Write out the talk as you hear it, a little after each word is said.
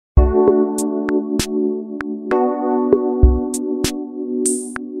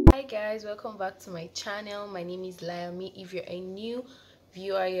guys, welcome back to my channel. My name is Layomi. If you're a new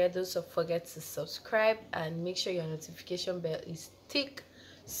viewer here, don't forget to subscribe and make sure your notification bell is tick.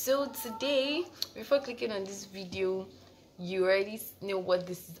 So today, before clicking on this video, you already know what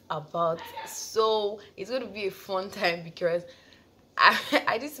this is about. So it's going to be a fun time because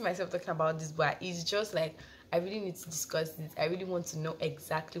I did see myself talking about this, but it's just like I really need to discuss this. I really want to know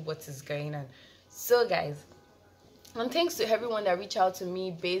exactly what is going on. So guys, and thanks to everyone that reached out to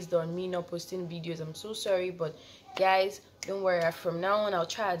me based on me not posting videos. I'm so sorry, but guys, don't worry. From now on, I'll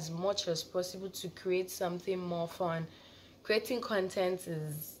try as much as possible to create something more fun. Creating content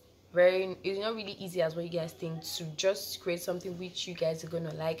is it's not really easy as what you guys think. To just create something which you guys are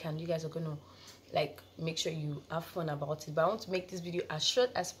gonna like and you guys are gonna like make sure you have fun about it. But I want to make this video as short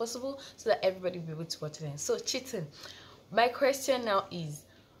as possible so that everybody will be able to watch it. So cheating. My question now is,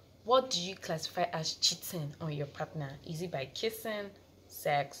 what do you classify as cheating on your partner? Is it by kissing,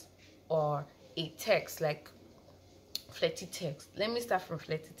 sex, or a text like flirty text? Let me start from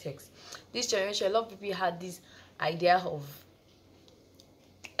flirty text. This generation, a lot of people had this idea of,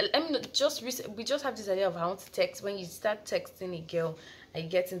 we just have this idea of how to text. When you start texting a girl and you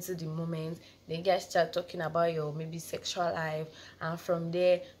get into the moment, then you guys start talking about your maybe sexual life, and from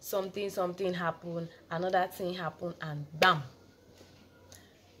there something happened, another thing happened, and bam,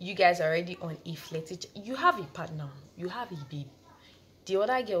 you guys are already on a flirty. You have a partner, you have a babe. The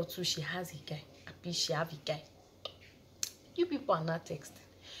other girl too, she has a guy. She have a guy. You people are not texting,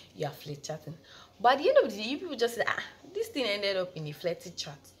 you are flirt chatting. But at the end of the day, you people just say, this thing ended up in a flirty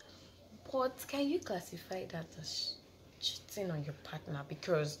chat. But can you classify that as cheating on your partner?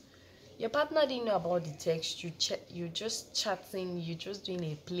 Because your partner didn't know about the text. You just chatting, you just doing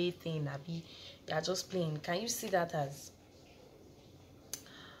a play thing, you are just playing. Can you see that as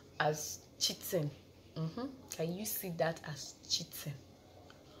cheating? Can you see that as cheating?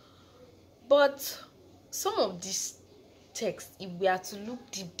 But some of these texts, if we are to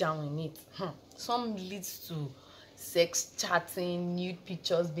look deep down in it, some leads to sex chatting, nude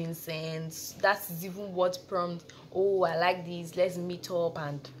pictures being sent. That is even what prompts, oh, I like this, let's meet up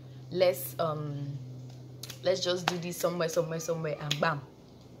and let's just do this somewhere, and bam,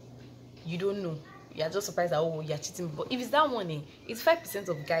 you don't know. You are just surprised that, oh, you're cheating. But if it's that one, it's 5%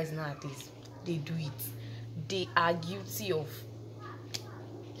 of guys nowadays, they do it. They are guilty of,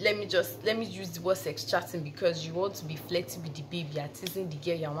 let me use the word sex chatting, because you want to be flirty with the baby, you're teasing the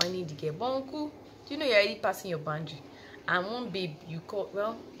girl, you're whining the girl. But uncle, you know you're already passing your boundary. And one babe you call,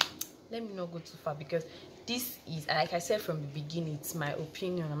 well, let me not go too far, because this is, like I said from the beginning, it's my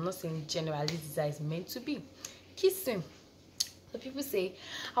opinion. I'm not saying generally this is meant to be. Kissing. So people say,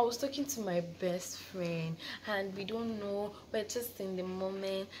 I was talking to my best friend and we don't know, we're just in the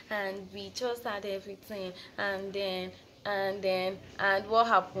moment and we just had everything, and what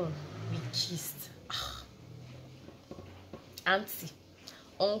happened? We kissed. Auntie,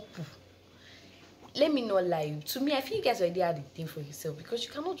 uncle, let me not lie. To me, I feel you guys already had the thing for yourself, because you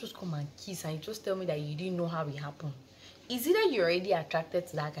cannot just come and kiss and you just tell me that you didn't know how it happened. Is it that you're already attracted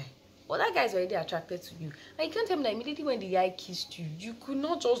to that guy? Well, that guy is already attracted to you, and you can't tell me that immediately when the guy kissed you, you could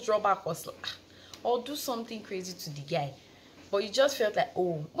not just draw back or do something crazy to the guy. But you just felt like,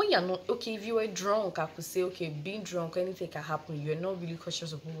 oh, when you're not okay. If you were drunk, I could say, okay, being drunk, anything can happen. You're not really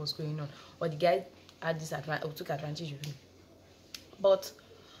cautious of what was going on, or the guy had this advantage or took advantage of you. But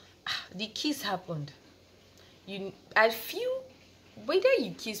the kiss happened. I feel whether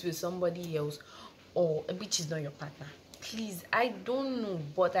you kiss with somebody else or a bitch is not your partner, please, I don't know,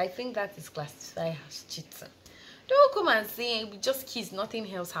 but I think that is classified as cheating. Don't come and say we just kiss,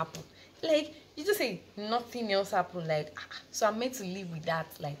 nothing else happened. Like, you just say nothing else happened, like, so I'm meant to live with that.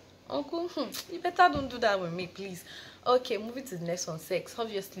 Like, uncle, you better don't do that with me, please. Okay, moving to the next one, sex.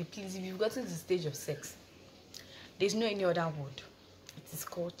 Obviously, please, if you've gotten to the stage of sex, there's no any other word. It is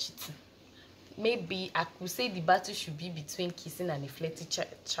called cheating. Maybe I could say the battle should be between kissing and a flirty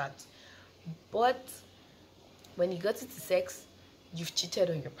chat, but when you got into sex, you've cheated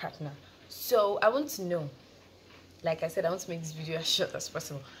on your partner. So I want to know, like I said, I want to make this video as short as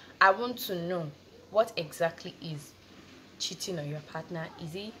possible. I want to know, what exactly is cheating on your partner?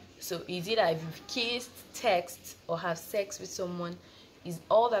 Is it that if you've kissed, text, or have sex with someone, is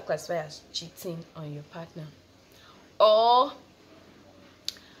all that classified as cheating on your partner? Or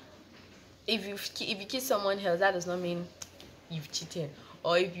if you kiss someone else, that does not mean you've cheated?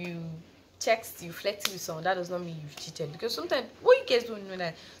 Or if you text, you flirt with someone, that does not mean you've cheated? Because sometimes, what you guys don't know,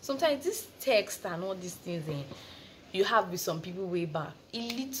 that sometimes this text and all these things you have with some people way back,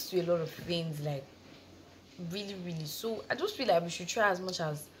 it leads to a lot of things, like really. So I just feel like we should try as much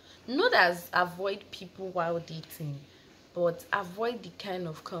as, not as avoid people while dating, but avoid the kind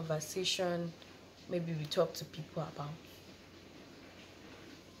of conversation maybe we talk to people about.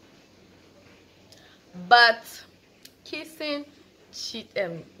 But kissing,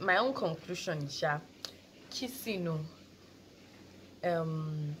 my own conclusion is kissing, no,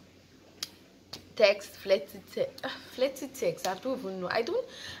 text, flirty text. I don't even know. I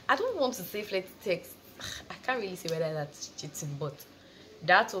don't want to say flirty text. I can't really say whether that's cheating, but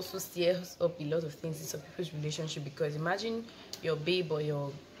that also stirs up a lot of things in some people's relationship. Because imagine your babe or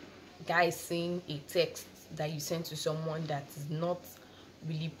your guy seeing a text that you sent to someone that is not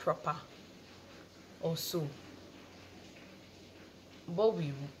really proper. Also, what will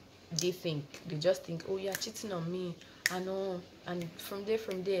they think? They just think, oh, you're cheating on me. I know. And from there,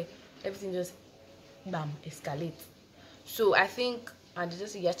 everything just bam, escalate. So I think, and they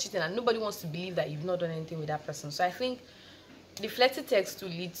just say you're cheating, and nobody wants to believe that you've not done anything with that person. So I think the flirty text to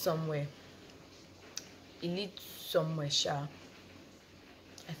lead somewhere. It leads somewhere, sure.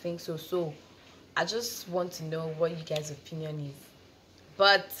 I think so. So I just want to know what you guys' opinion is.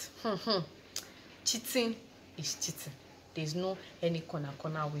 But cheating is cheating. There's no any corner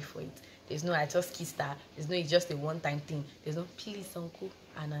way for it. There's no I just kissed her. There's no it's just a one-time thing. There's no please, uncle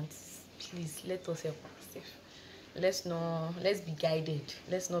and aunties, please let us help ourselves. Let's be guided.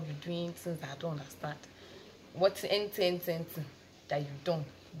 Let's not be doing things that I don't understand. What's anything that you've done?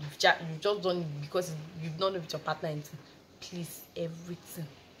 You've just done it because you've not known with your partner anything. Please, everything.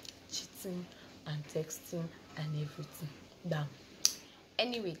 Cheating and texting and everything. Bam.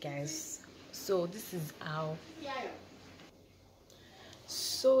 Anyway, guys, so this is how.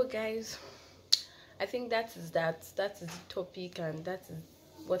 So, guys, I think that is the topic, and that is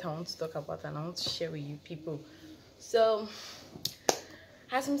what I want to talk about, and I want to share with you people. So,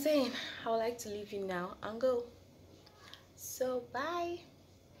 as I'm saying, I would like to leave you now and go. So, bye.